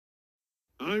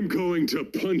I'm going to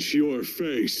punch your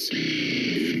face.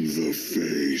 In the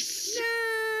face.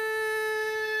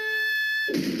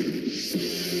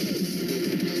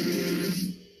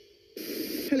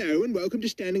 Hello and welcome to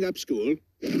Standing Up School.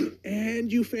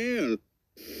 And you fail.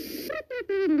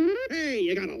 Hey,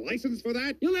 you got a license for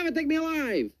that? You'll never take me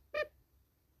alive.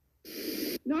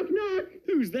 Knock, knock.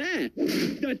 Who's that?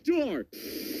 That door.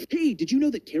 Hey, did you know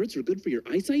that carrots are good for your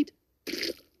eyesight?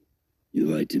 You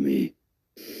lied to me.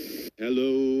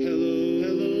 Hello. Hello.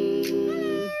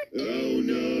 Hello. Oh,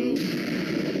 no.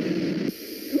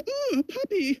 Oh, a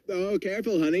puppy. Oh,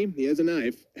 careful, honey. He has a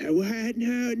knife. What?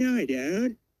 No, I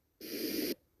don't.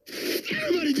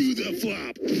 Everybody do the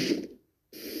flop.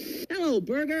 Hello,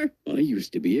 Burger. I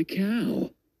used to be a cow.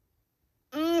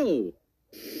 Oh.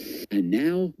 And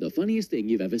now, the funniest thing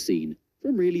you've ever seen,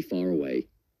 from really far away.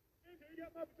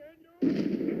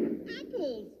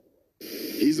 Apples.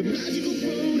 He's a magical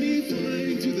pony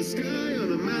flying to the sky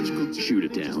on a magical... Shoot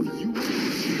it down.